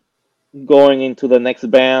 either going into the next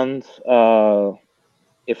band.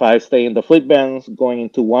 If I stay in the fleet bands, going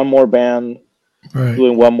into one more band, Right.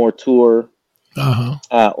 doing one more tour, Uh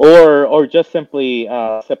huh. or just simply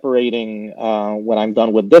separating when I'm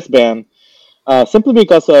done with this band, simply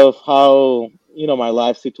because of how my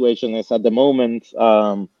life situation is at the moment.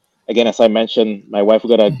 Again, as I mentioned, my wife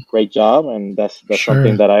got a great job, and that's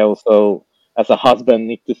something Sure. that I also, as a husband,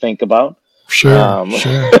 need to think about. Sure. Um,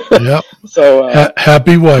 Sure. Yep. so,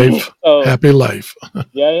 Happy wife. so Happy life.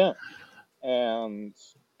 yeah, yeah,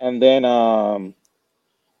 and then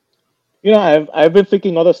I've been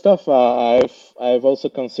thinking other stuff. I've also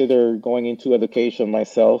considered going into education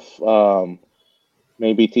myself.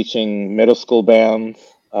 Maybe teaching middle school band.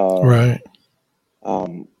 Um, Right.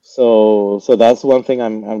 so that's one thing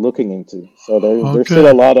I'm looking into. So there's still a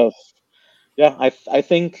Okay. lot of, yeah. I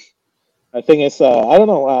think it's I don't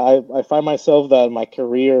know. I find myself that my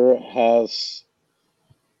career has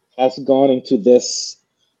gone into this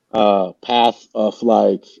path of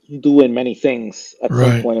like doing many things at some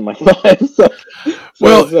Right. point in my life. So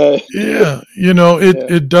Well, it's yeah, it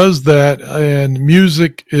yeah. it does that, and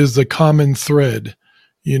music is the common thread,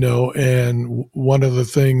 and one of the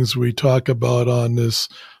things we talk about on this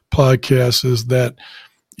podcast is that,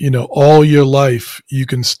 all your life you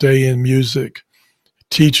can stay in music,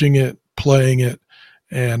 teaching it, playing it,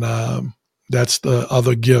 and that's the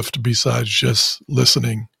other gift besides just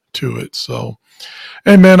listening to it. So,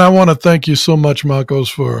 hey, man, I want to thank you so much, Marcos,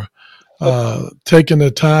 for taking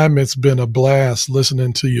the time. It's been a blast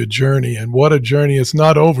listening to your journey, and what a journey! It's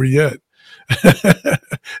not over yet.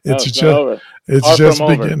 No, it's it's not just over. it's Far from just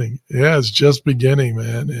over. beginning. Yeah, it's just beginning,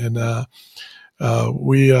 man. And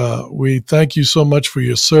we thank you so much for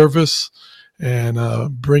your service and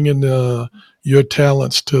bringing your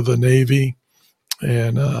talents to the Navy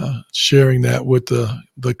and sharing that with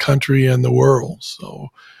the country and the world. So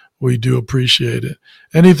we do appreciate it.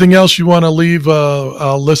 Anything else you want to leave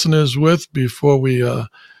our listeners with before we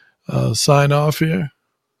sign off here?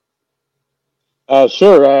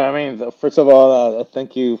 Sure. I mean, first of all,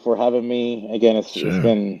 thank you for having me again. Sure.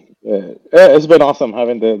 It's been awesome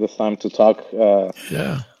having this time to talk.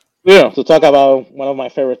 Yeah. To talk about one of my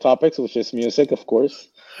favorite topics, which is music, of course.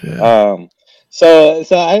 Yeah. Um, so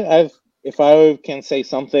I've if I can say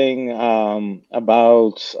something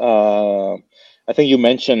about, I think you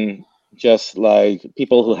mentioned just like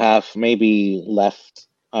people who have maybe left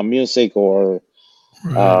music,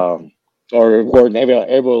 Right. um, or were never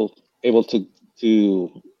able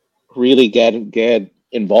to really get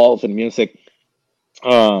involved in music.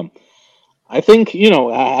 Um, I think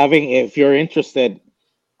having, if you're interested,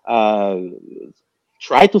 uh,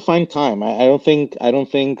 try to find time. I don't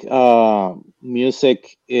think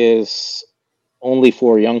music is only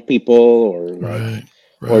for young people, or like,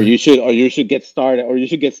 Right. or you should get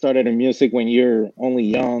started in music when you're only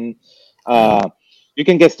young. You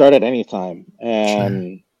can get started anytime,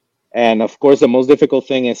 Sure. and of course the most difficult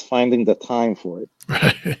thing is finding the time for it.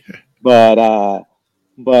 Right. But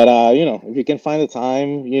if you can find the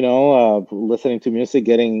time, listening to music,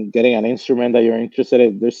 getting an instrument that you're interested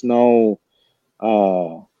in,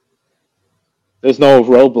 uh, there's no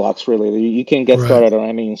roadblocks really. You can get Right. started on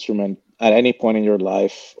any instrument at any point in your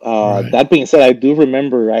life. Right. That being said, I do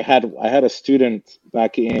remember I had a student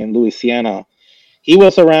back in Louisiana. He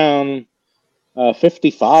was around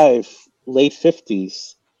 55, late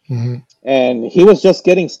 50s, Hmm. and he was just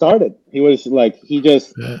getting started. He was like, Yeah.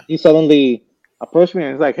 he suddenly approached me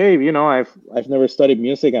and was like, "Hey, I've never studied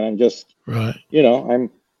music, and I'm just, Right. I'm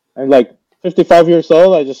like 55 years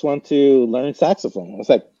old. I just want to learn saxophone." I was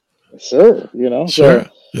like, "Sure, Sure.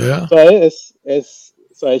 Yeah. So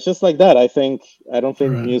it's just like that. I don't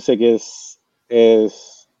think Right. music is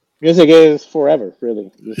forever,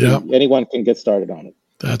 really. Yep. Anyone can get started on it.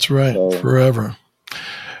 That's right. So, Forever.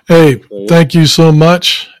 Hey, so yeah. thank you so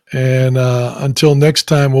much. And until next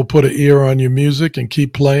time, we'll put an ear on your music and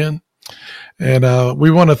keep playing. And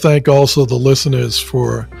we want to thank also the listeners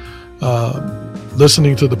for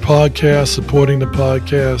listening to the podcast, supporting the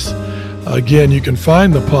podcast. Again, you can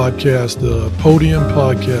find the podcast, the Podium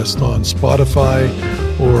podcast, on Spotify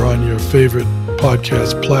or on your favorite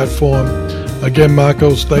podcast platform. Again,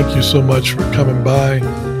 Marcos, thank you so much for coming by.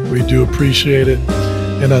 We do appreciate it.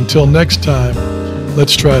 And until next time,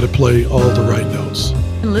 let's try to play all the right notes.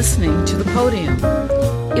 And listening to the Podium.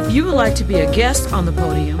 If you would like to be a guest on the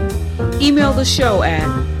Podium, email the show at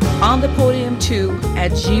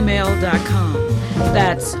onthe-podium2@gmail.com.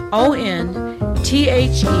 That's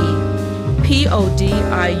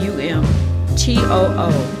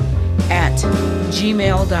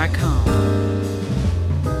onthe-podium2@gmail.com.